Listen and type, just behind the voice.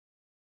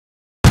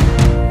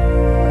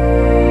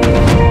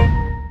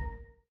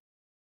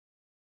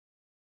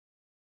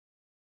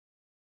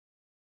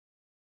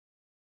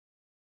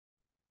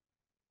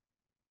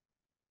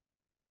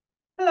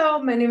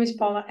Hello, my name is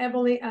Paula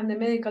Eboli. I'm the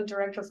Medical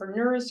Director for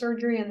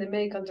Neurosurgery and the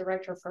Medical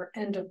Director for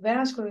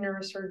Endovascular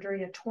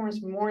Neurosurgery at Torrance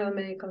Memorial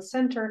Medical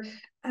Center,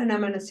 and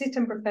I'm an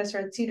Assistant Professor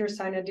at Cedars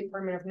Sinai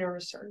Department of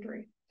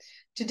Neurosurgery.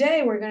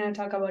 Today, we're going to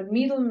talk about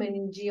Middle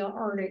Meningeal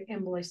Artery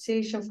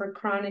embolization for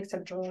Chronic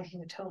Subdural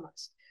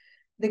Hematomas.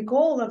 The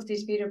goal of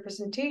this video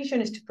presentation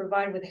is to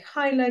provide with the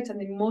highlights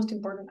and the most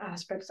important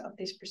aspects of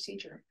this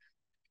procedure.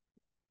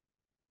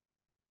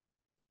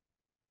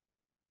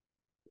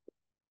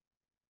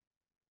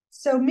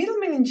 So Middle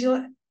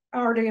Meningeal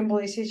Artery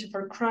embolization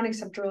for chronic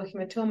subdural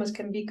hematomas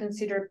can be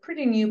considered a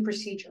pretty new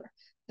procedure.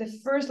 The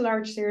first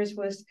large series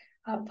was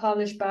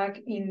published back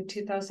in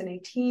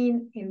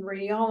 2018 in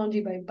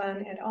radiology by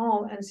Ban et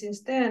al. And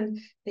since then,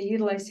 the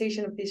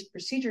utilization of this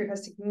procedure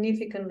has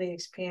significantly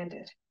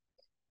expanded.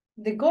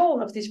 The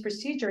goal of this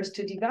procedure is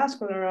to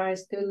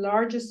devascularize the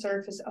largest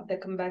surface of the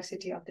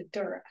convexity of the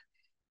dura.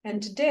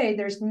 And today,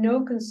 there's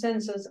no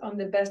consensus on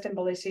the best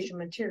embolization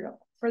material.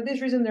 For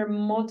this reason, there are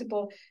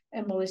multiple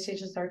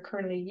embolizations that are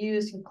currently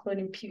used,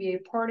 including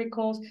PVA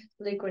particles,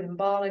 liquid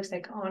embolics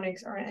like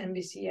Onyx or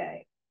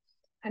MBCA.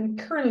 And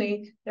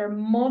currently, there are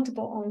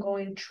multiple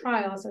ongoing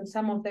trials, and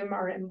some of them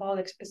are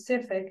embolic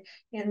specific,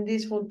 and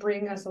this will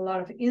bring us a lot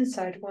of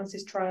insight once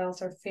these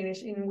trials are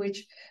finished in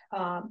which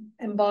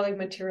embolic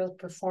material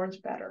performs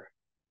better.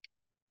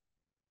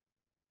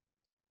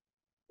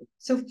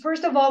 So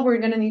first of all, we're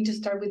going to need to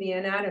start with the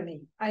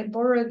anatomy. I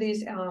borrowed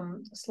this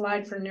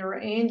slide from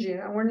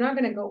neuroangio, and we're not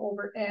going to go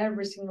over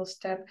every single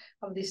step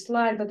of this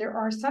slide, but there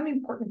are some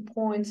important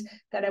points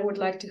that I would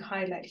like to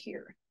highlight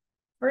here.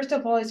 First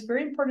of all, it's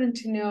very important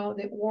to know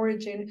the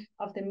origin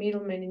of the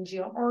middle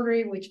meningeal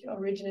artery, which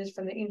originates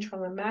from the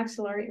internal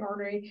maxillary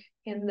artery,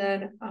 and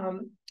then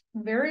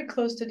very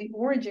close to the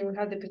origin, we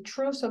have the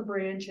petrosal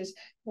branches,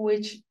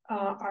 which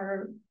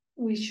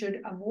we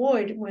should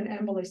avoid when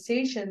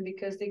embolization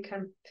because they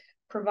can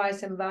provide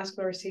some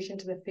vascularization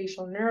to the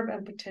facial nerve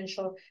and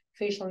potential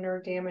facial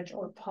nerve damage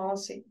or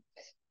palsy.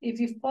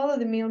 If you follow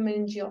the middle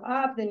meningeal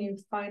up, then you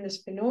find the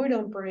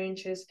sphenoidal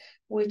branches,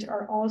 which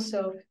are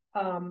also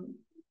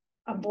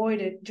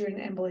avoided during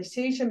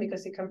embolization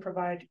because they can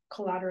provide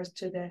collaterals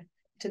to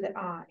the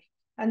eye.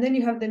 And then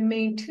you have the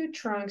main two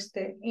trunks,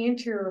 the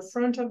anterior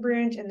frontal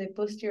branch and the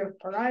posterior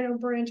parietal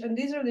branch. And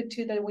these are the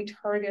two that we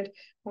target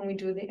when we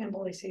do the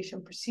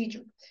embolization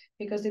procedure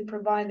because they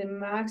provide the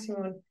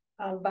maximum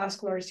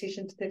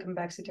vascularization to the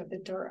convexity of the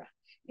dura.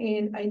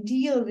 And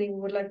ideally, we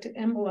would like to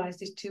embolize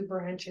these two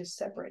branches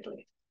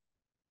separately.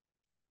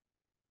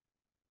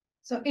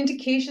 So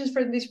indications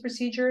for this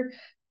procedure.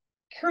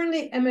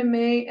 Currently,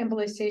 MMA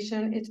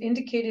embolization is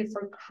indicated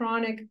for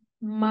chronic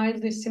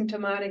mildly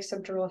symptomatic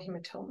subdural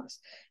hematomas.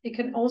 It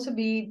can also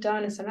be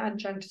done as an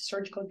adjunct to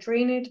surgical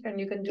drainage, and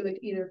you can do it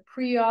either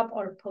pre-op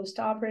or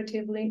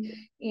post-operatively.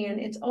 And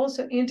it's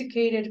also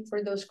indicated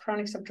for those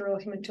chronic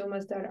subdural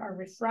hematomas that are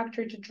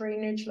refractory to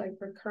drainage, like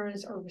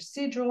recurrence or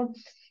residual.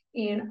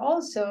 And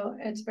also,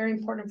 it's very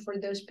important for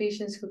those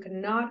patients who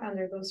cannot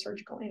undergo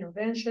surgical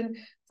intervention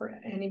for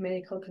any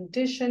medical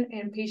condition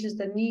and patients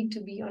that need to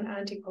be on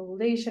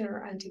anticoagulation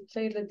or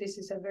antiplatelet. This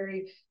is a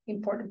very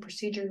important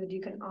procedure that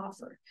you can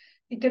offer.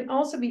 It can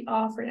also be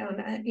offered on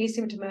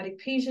asymptomatic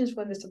patients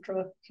when the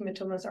subdural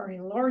hematomas are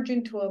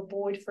enlarging to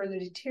avoid further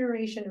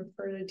deterioration and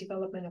further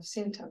development of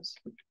symptoms.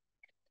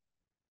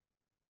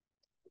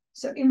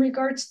 So in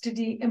regards to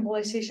the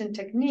embolization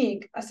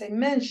technique, as I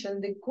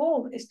mentioned, the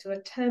goal is to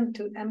attempt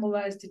to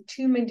embolize the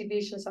two main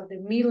divisions of the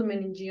middle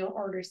meningeal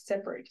artery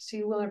separate. So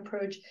you will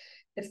approach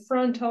the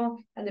frontal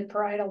and the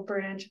parietal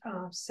branch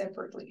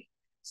separately.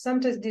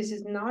 Sometimes this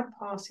is not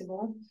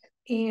possible.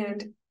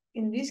 And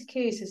in these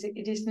cases,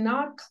 it is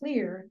not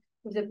clear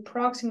if the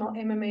proximal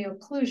MMA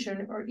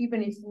occlusion, or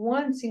even if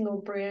one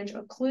single branch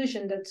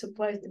occlusion that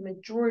supplies the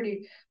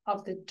majority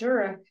of the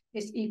dura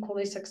is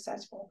equally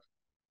successful.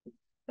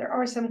 There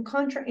are some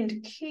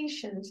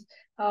contraindications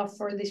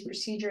for this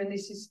procedure, and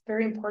this is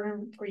very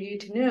important for you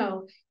to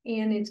know.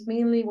 And it's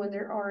mainly when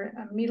there are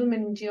a middle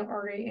meningeal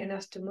artery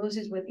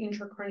anastomosis with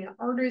intracranial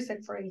arteries,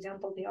 like for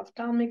example, the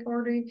ophthalmic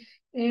artery,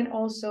 and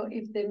also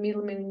if the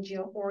middle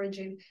meningeal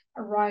origin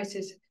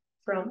arises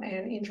from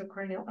an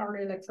intracranial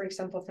artery, like for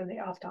example, from the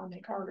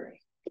ophthalmic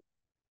artery.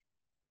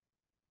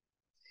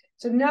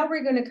 So now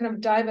we're going to kind of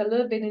dive a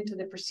little bit into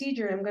the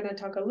procedure. I'm going to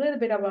talk a little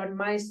bit about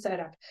my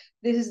setup.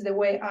 This is the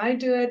way I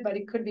do it, but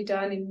it could be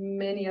done in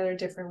many other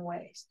different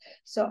ways.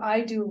 So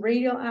I do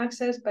radial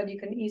access, but you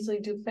can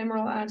easily do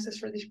femoral access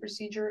for this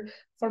procedure.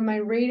 For my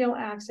radial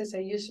access,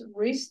 I use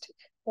wrist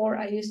or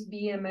I use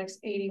BMX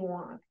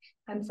 81.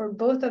 And for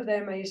both of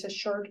them, I use a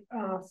short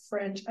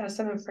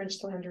 7 French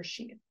slender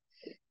sheath.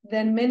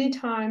 Then many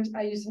times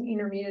I use an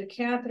intermediate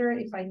catheter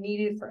if I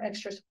need it for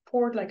extra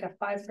support, like a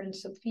 5 French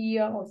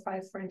Sophia or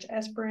 5 French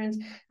Esperance.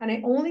 And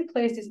I only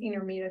place this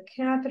intermediate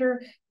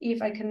catheter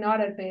if I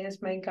cannot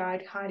advance my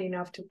guide high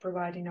enough to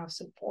provide enough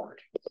support.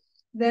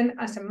 Then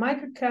as a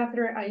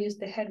microcatheter, I use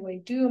the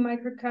Headway Duo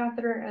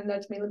microcatheter, and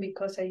that's mainly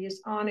because I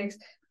use Onyx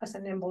as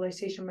an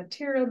embolization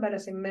material. But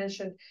as I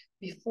mentioned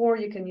before,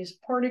 you can use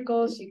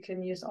particles, you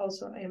can use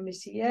also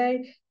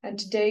MVCA, and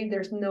today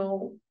there's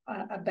no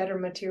a better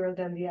material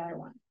than the other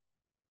one.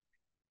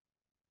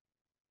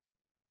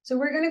 So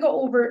we're going to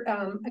go over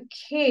a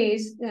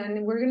case,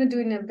 and we're going to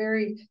do it in a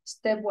very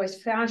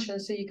stepwise fashion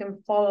so you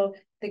can follow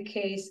the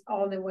case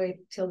all the way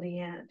till the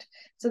end.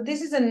 So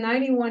this is a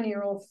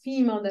 91-year-old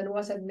female that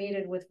was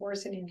admitted with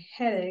worsening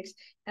headaches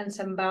and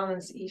some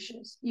balance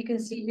issues. You can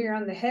see here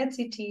on the head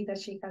CT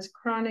that she has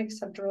chronic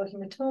subdural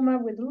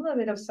hematoma with a little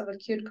bit of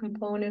subacute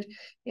component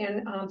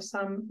and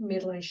some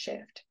midline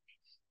shift.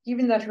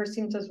 Given that her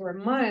symptoms were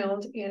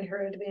mild and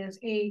her advanced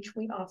age,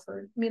 we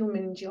offered middle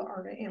meningeal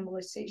artery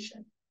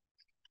embolization.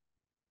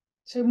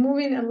 So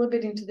moving a little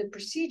bit into the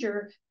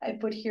procedure, I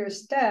put here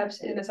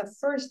steps, and as a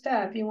first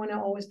step, you want to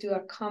always do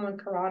a common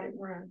carotid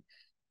run.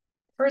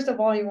 First of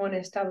all, you want to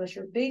establish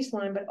your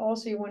baseline, but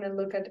also you want to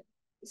look at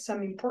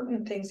some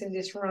important things in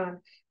this run.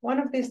 One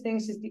of these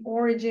things is the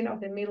origin of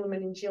the middle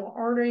meningeal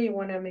artery. You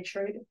want to make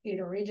sure it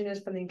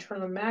originates from the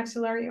internal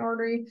maxillary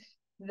artery.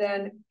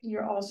 Then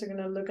you're also going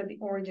to look at the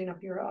origin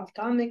of your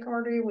ophthalmic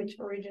artery, which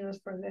originates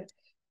from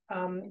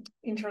the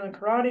internal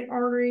carotid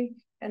artery.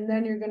 And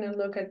then you're going to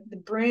look at the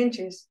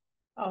branches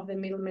of the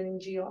middle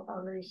meningeal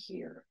artery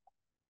here.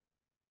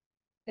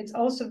 It's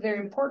also very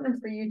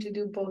important for you to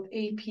do both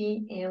AP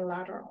and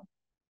lateral.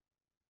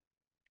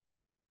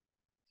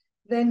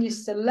 Then you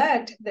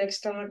select the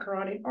external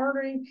carotid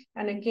artery,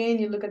 and again,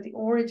 you look at the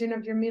origin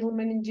of your middle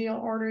meningeal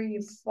artery,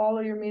 you follow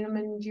your middle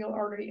meningeal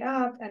artery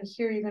up, and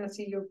here you're going to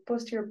see your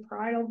posterior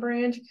parietal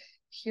branch,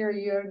 here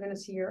you're going to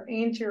see your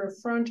anterior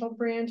frontal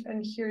branch,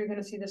 and here you're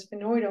going to see the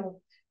sphenoidal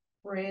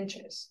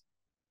branches.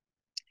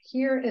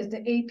 Here is the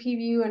AP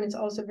view, and it's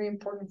also very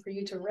important for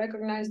you to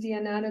recognize the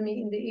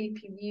anatomy in the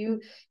AP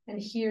view. And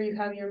here you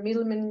have your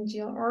middle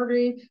meningeal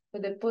artery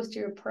with the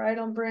posterior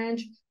parietal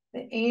branch,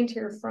 the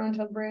anterior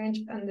frontal branch,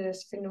 and the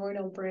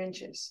sphenoidal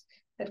branches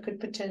that could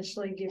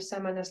potentially give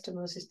some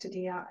anastomosis to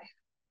the eye.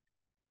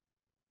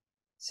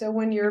 So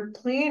when you're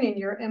planning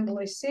your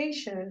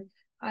embolization,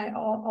 I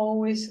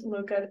always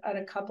look at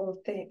a couple of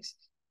things.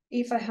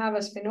 If I have a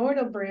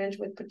sphenoidal branch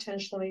with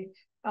potentially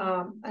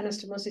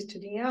anastomosis to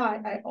the eye,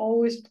 I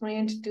always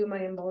plan to do my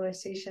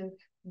embolization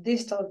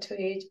distal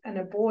to it and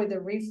avoid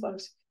the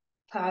reflux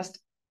past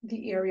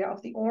the area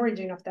of the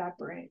origin of that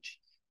branch.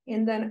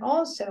 And then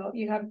also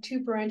you have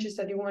two branches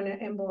that you want to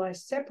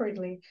embolize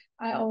separately.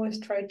 I always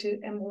try to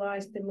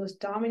embolize the most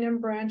dominant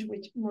branch,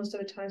 which most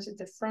of the times is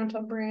the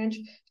frontal branch,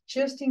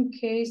 just in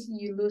case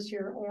you lose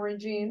your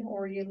origin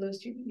or you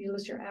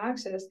lose your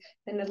access,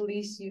 then at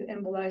least you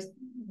embolize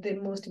the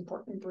most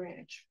important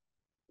branch.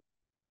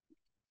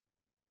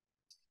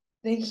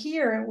 Then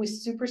here we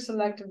super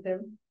selected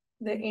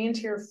the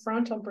anterior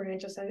frontal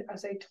branch. As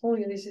I told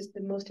you, this is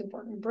the most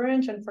important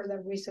branch, and for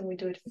that reason we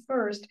do it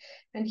first.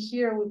 And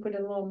here we put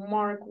a little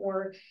mark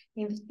where,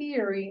 in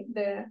theory,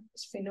 the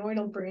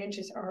sphenoidal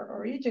branches are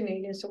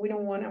originating, so we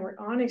don't want our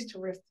onyx to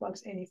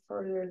reflux any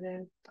further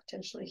than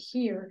potentially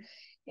here.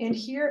 And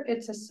here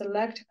it's a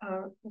select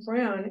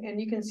run,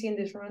 and you can see in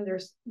this run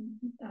there's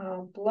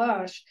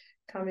blush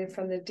coming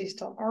from the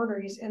distal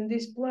arteries, and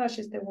this blush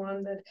is the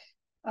one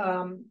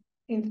that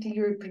in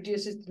theory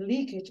produces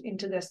leakage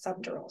into the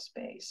subdural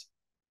space.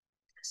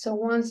 So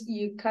once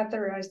you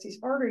catheterize this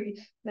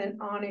artery, then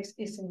Onyx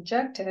is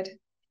injected.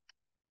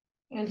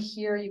 And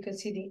here you can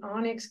see the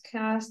Onyx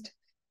cast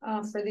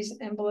for this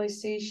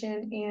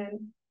embolization.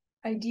 And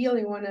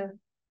ideally, you want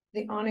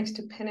the Onyx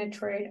to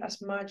penetrate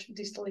as much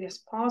distally as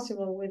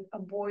possible with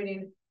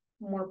avoiding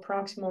more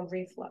proximal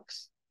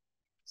reflux.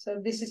 So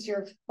this is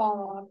your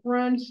follow-up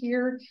run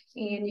here.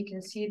 And you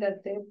can see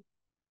that the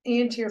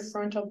anterior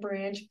frontal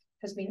branch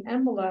has been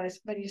embolized,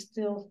 but you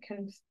still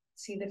can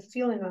see the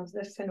filling of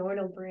the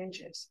sphenoidal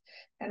branches.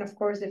 And of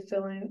course, the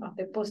filling of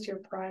the posterior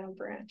parietal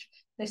branch.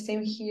 The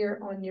same here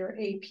on your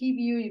AP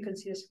view, you can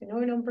see the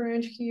sphenoidal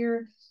branch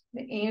here,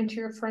 the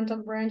anterior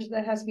frontal branch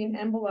that has been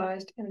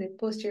embolized, and the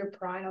posterior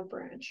parietal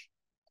branch.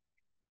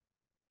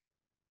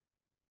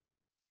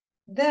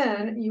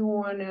 Then you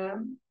want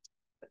to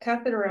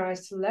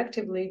catheterize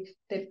selectively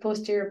the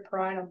posterior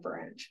parietal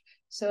branch.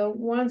 So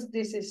once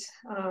this is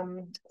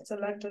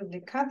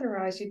selectively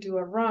catheterized, you do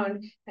a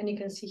run, and you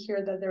can see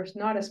here that there's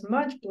not as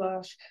much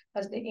blush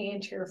as the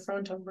anterior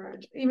frontal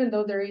branch, even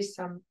though there is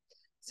some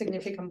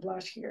significant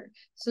blush here.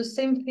 So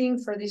same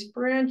thing for this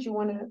branch, you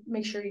want to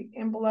make sure you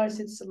embolize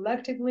it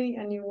selectively,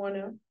 and you want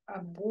to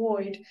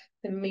avoid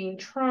the main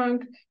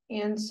trunk,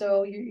 and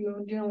so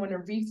you don't want to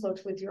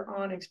reflux with your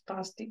onyx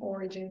past the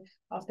origin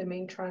of the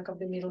main trunk of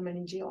the middle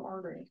meningeal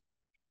artery.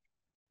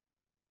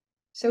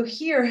 So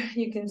here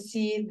you can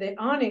see the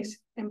Onyx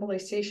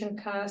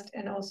embolization cast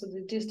and also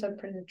the distal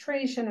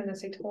penetration. And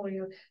as I told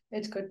you,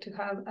 it's good to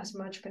have as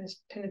much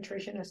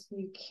penetration as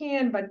you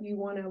can, but you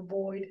want to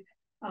avoid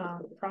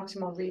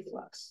proximal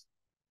reflux.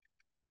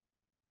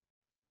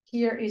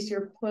 Here is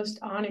your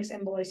post-Onyx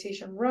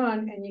embolization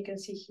run, and you can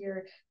see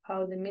here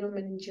how the middle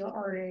meningeal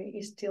artery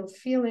is still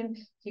feeling.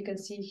 You can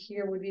see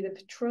here would be the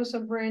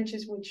petrosa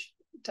branches, which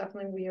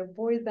definitely we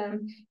avoid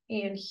them.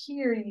 And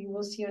here you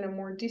will see on a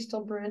more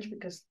distal branch,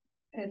 because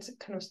it's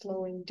kind of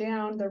slowing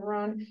down the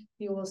run,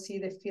 you will see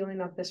the feeling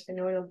of the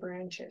sphenoidal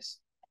branches.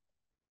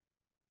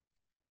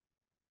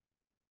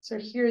 So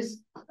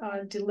here's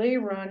a delay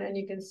run, and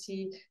you can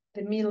see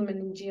the middle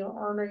meningeal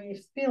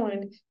artery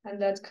filling, and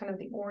that's kind of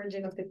the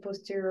origin of the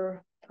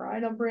posterior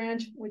parietal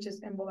branch, which is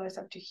embolized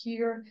up to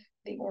here,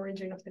 the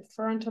origin of the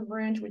frontal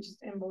branch, which is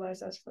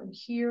embolized us from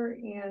here,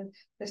 and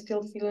the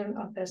still filling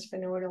of the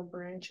sphenoidal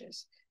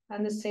branches.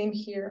 And the same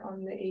here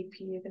on the AP,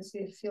 you can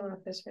see the filling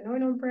of the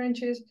sphenoidal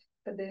branches,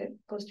 but the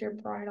posterior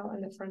parietal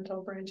and the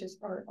frontal branches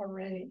are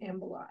already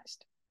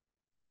embolized.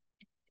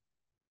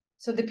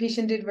 So the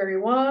patient did very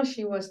well.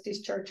 She was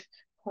discharged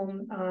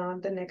home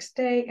the next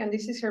day, and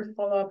this is her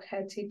follow-up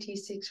head CT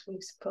 6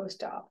 weeks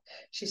post-op.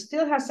 She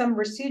still has some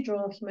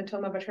residual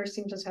hematoma, but her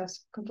symptoms have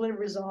completely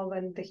resolved,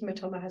 and the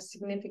hematoma has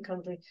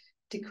significantly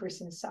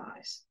decreased in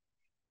size.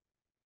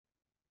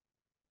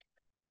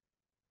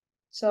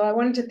 So I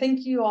wanted to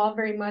thank you all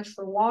very much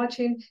for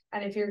watching.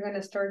 And if you're going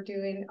to start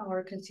doing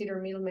or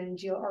consider middle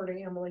meningeal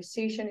artery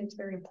embolization, it's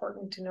very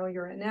important to know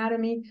your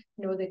anatomy,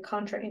 know the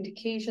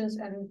contraindications,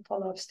 and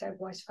follow up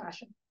stepwise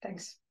fashion.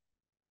 Thanks.